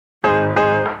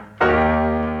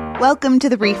Welcome to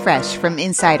The Refresh from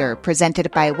Insider, presented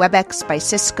by WebEx by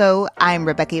Cisco. I'm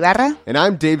Rebecca Ibarra. And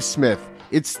I'm Dave Smith.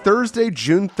 It's Thursday,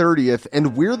 June 30th,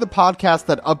 and we're the podcast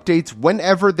that updates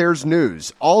whenever there's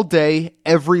news, all day,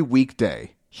 every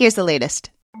weekday. Here's the latest.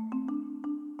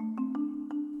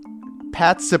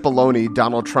 Pat Cipollone,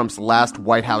 Donald Trump's last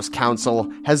White House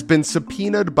counsel, has been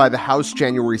subpoenaed by the House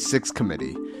January 6th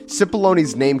committee.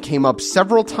 Cipollone's name came up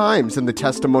several times in the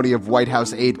testimony of White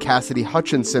House aide Cassidy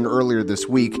Hutchinson earlier this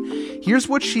week. Here's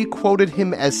what she quoted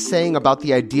him as saying about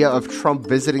the idea of Trump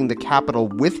visiting the Capitol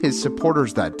with his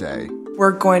supporters that day.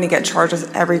 We're going to get charged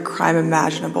with every crime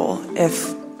imaginable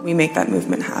if we make that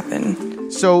movement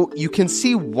happen. So you can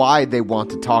see why they want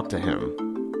to talk to him.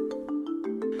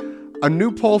 A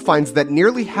new poll finds that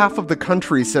nearly half of the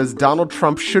country says Donald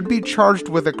Trump should be charged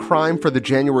with a crime for the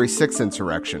January 6th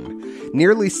insurrection.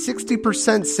 Nearly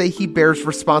 60% say he bears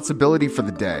responsibility for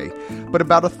the day, but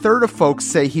about a third of folks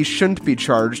say he shouldn't be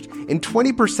charged, and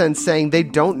 20% saying they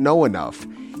don't know enough.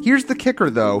 Here's the kicker,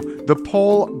 though. The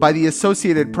poll by the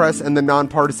Associated Press and the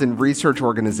nonpartisan research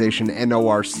organization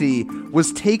NORC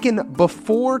was taken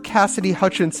before Cassidy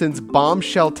Hutchinson's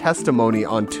bombshell testimony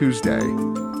on Tuesday.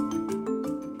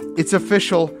 It's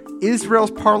official.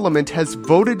 Israel's parliament has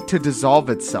voted to dissolve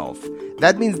itself.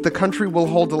 That means the country will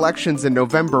hold elections in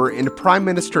November, and Prime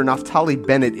Minister Naftali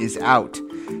Bennett is out.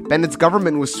 Bennett's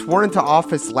government was sworn into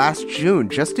office last June,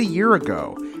 just a year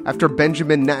ago, after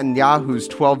Benjamin Netanyahu's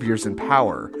 12 years in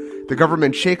power. The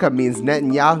government shakeup means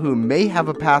Netanyahu may have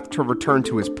a path to return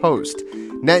to his post.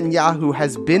 Netanyahu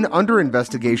has been under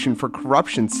investigation for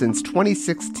corruption since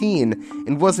 2016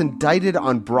 and was indicted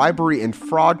on bribery and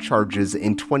fraud charges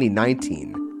in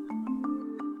 2019.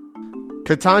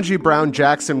 Ketanji Brown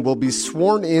Jackson will be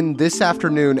sworn in this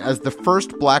afternoon as the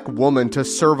first black woman to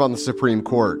serve on the Supreme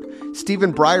Court.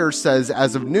 Stephen Breyer says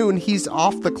as of noon, he's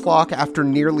off the clock after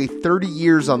nearly 30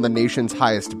 years on the nation's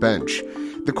highest bench.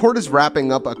 The court is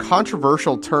wrapping up a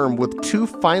controversial term with two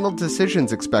final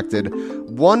decisions expected,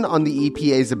 one on the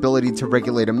EPA's ability to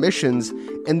regulate emissions,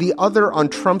 and the other on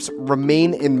Trump's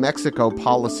Remain in Mexico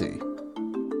policy.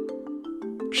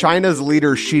 China's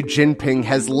leader Xi Jinping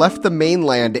has left the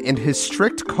mainland and his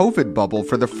strict COVID bubble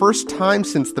for the first time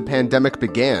since the pandemic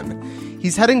began.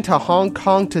 He's heading to Hong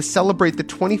Kong to celebrate the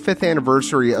 25th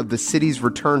anniversary of the city's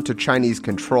return to Chinese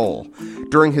control.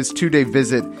 During his two-day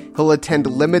visit, he'll attend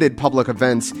limited public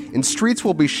events, and streets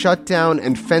will be shut down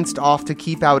and fenced off to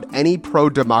keep out any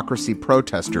pro-democracy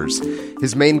protesters.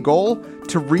 His main goal?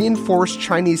 To reinforce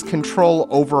Chinese control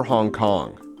over Hong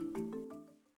Kong.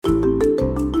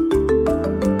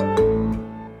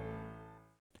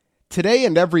 Today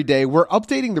and every day, we're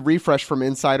updating the Refresh from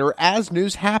Insider as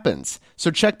news happens,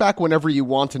 so check back whenever you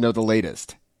want to know the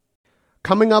latest.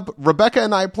 Coming up, Rebecca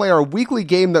and I play our weekly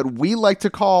game that we like to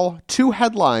call Two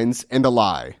Headlines and a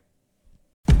Lie.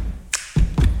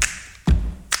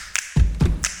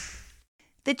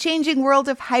 The changing world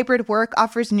of hybrid work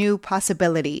offers new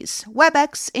possibilities.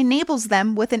 WebEx enables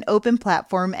them with an open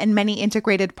platform and many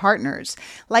integrated partners,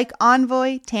 like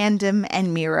Envoy, Tandem,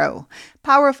 and Miro.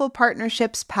 Powerful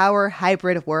partnerships power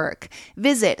hybrid work.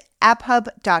 Visit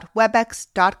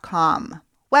apphub.webex.com.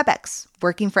 WebEx,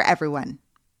 working for everyone.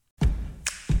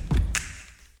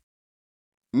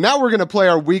 Now we're going to play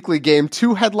our weekly game,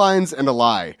 Two Headlines and a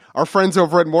Lie. Our friends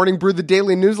over at Morning Brew, the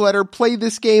daily newsletter, play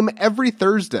this game every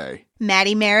Thursday.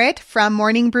 Maddie Merritt from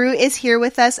Morning Brew is here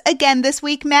with us again this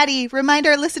week. Maddie, remind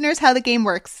our listeners how the game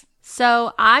works.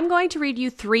 So I'm going to read you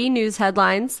 3 news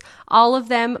headlines. All of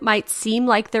them might seem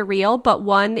like they're real, but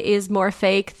one is more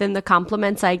fake than the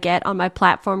compliments I get on my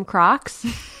platform Crocs.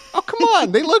 Oh, come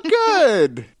on. They look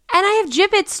good. And I have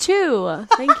gibbets, too.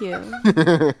 Thank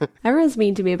you. Everyone's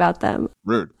mean to me about them.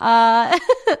 Rude.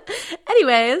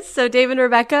 Anyways, so Dave and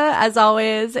Rebecca, as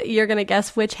always, you're going to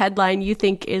guess which headline you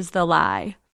think is the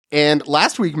lie. And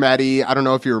last week, Maddie, I don't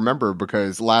know if you remember,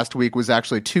 because last week was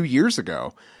actually 2 years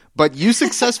ago, but you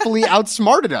successfully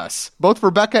outsmarted us. Both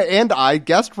Rebecca and I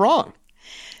guessed wrong.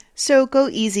 So go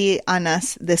easy on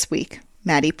us this week,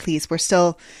 Maddie, please. We're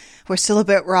still a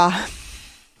bit raw.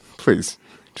 Please,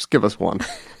 just give us one.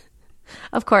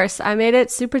 Of course, I made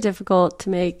it super difficult to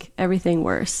make everything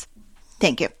worse.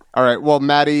 Thank you. All right. Well,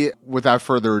 Maddie, without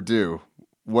further ado,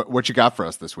 what you got for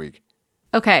us this week?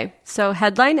 Okay. So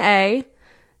headline A,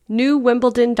 new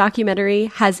Wimbledon documentary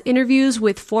has interviews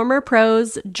with former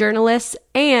pros, journalists,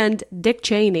 and Dick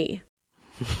Cheney.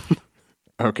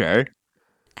 Okay.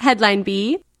 Headline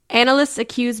B, analysts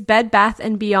accuse Bed Bath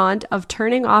 & Beyond of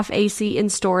turning off AC in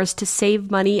stores to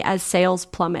save money as sales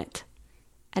plummet.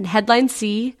 And headline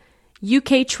C,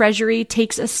 UK Treasury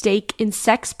takes a stake in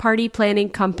sex party planning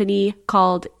company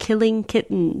called Killing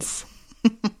Kittens.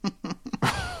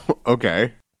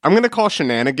 okay. I'm going to call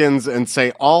shenanigans and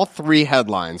say all 3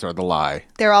 headlines are the lie.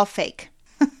 They're all fake.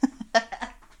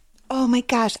 Oh my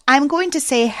gosh. I'm going to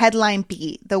say headline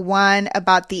B, the one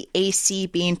about the AC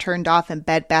being turned off in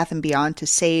Bed Bath & Beyond to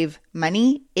save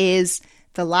money, is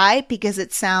the lie because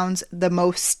it sounds the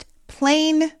most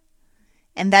plain.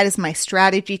 And that is my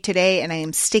strategy today, and I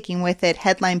am sticking with it.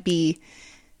 Headline B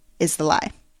is the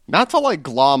lie. Not to like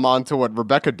glom onto what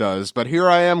Rebecca does, but here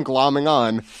I am glomming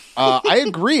on. I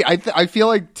agree. I feel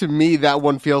like to me that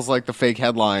one feels like the fake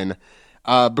headline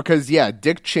because, yeah,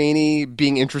 Dick Cheney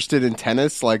being interested in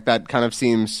tennis, like that kind of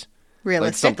seems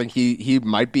realistic. Like something he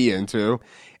might be into.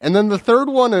 And then the third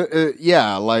one,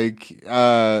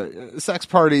 sex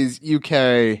parties,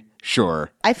 UK, sure.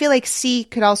 I feel like C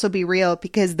could also be real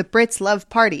because the Brits love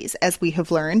parties, as we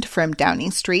have learned from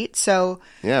Downing Street. So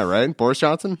yeah, right? Boris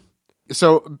Johnson?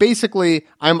 So basically,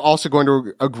 I'm also going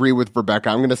to agree with Rebecca.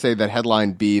 I'm going to say that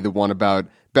headline B, the one about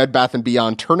Bed Bath &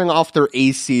 Beyond turning off their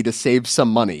AC to save some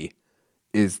money,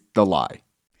 is the lie.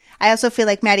 I also feel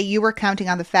like, Maddie, you were counting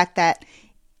on the fact that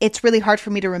it's really hard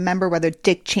for me to remember whether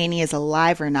Dick Cheney is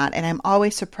alive or not, and I'm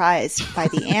always surprised by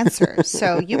the answer.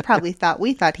 So you probably thought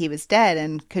we thought he was dead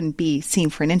and couldn't be seen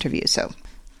for an interview. So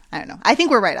I don't know. I think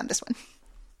we're right on this one.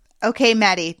 Okay,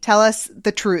 Maddie, tell us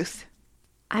the truth.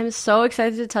 I'm so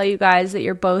excited to tell you guys that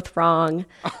you're both wrong.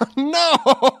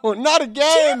 No, not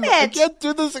again. Damn it. I can't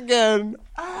do this again.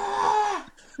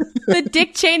 The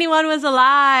Dick Cheney one was a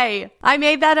lie. I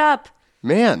made that up.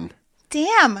 Man.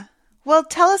 Damn. Well,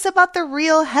 tell us about the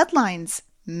real headlines,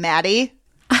 Maddie.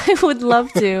 I would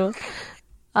love to.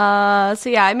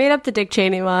 I made up the Dick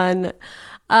Cheney one.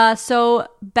 So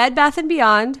Bed Bath &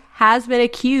 Beyond has been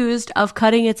accused of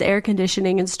cutting its air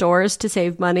conditioning in stores to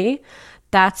save money.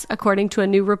 That's according to a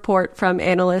new report from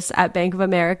analysts at Bank of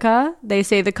America. They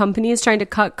say the company is trying to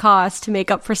cut costs to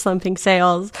make up for slumping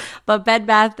sales. But Bed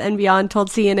Bath & Beyond told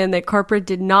CNN that corporate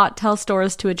did not tell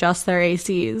stores to adjust their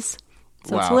ACs.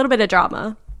 So It's a little bit of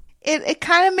drama. It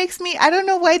kind of makes me, I don't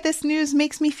know why this news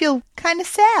makes me feel kind of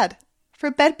sad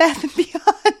for Bed Bath &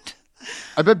 Beyond.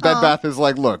 I bet Bed Bath is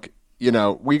like, look,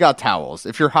 we got towels.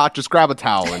 If you're hot, just grab a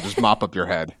towel and just mop up your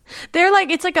head. They're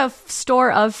like, it's like a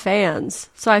store of fans.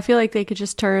 So I feel like they could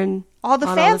just turn all the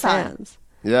fans on.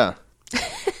 Yeah.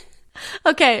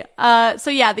 Okay.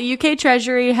 The UK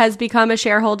Treasury has become a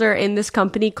shareholder in this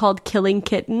company called Killing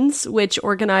Kittens, which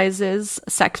organizes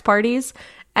sex parties.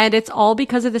 And it's all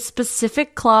because of the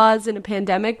specific clause in a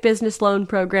pandemic business loan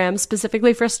program,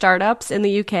 specifically for startups in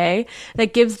the UK,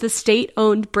 that gives the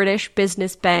state-owned British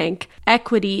business bank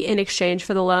equity in exchange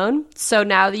for the loan. So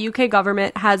now the UK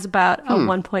government has about a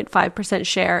 1.5%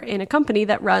 share in a company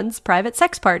that runs private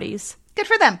sex parties. Good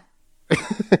for them.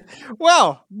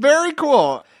 Well, very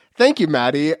cool. Thank you,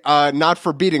 Maddie. Not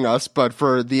for beating us, but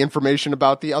for the information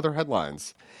about the other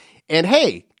headlines. And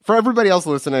hey, for everybody else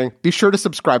listening, be sure to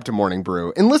subscribe to Morning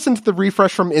Brew and listen to the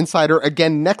Refresh from Insider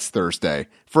again next Thursday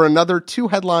for another 2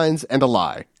 headlines and a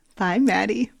lie. Bye,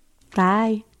 Maddie.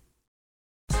 Bye.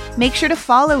 Make sure to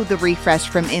follow the Refresh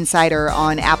from Insider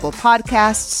on Apple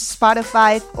Podcasts,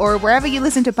 Spotify, or wherever you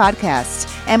listen to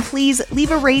podcasts. And please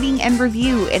leave a rating and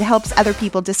review. It helps other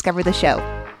people discover the show.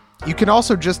 You can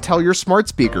also just tell your smart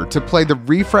speaker to play the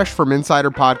Refresh from Insider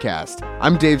podcast.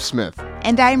 I'm Dave Smith.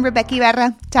 And I'm Rebecca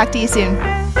Ibarra. Talk to you soon.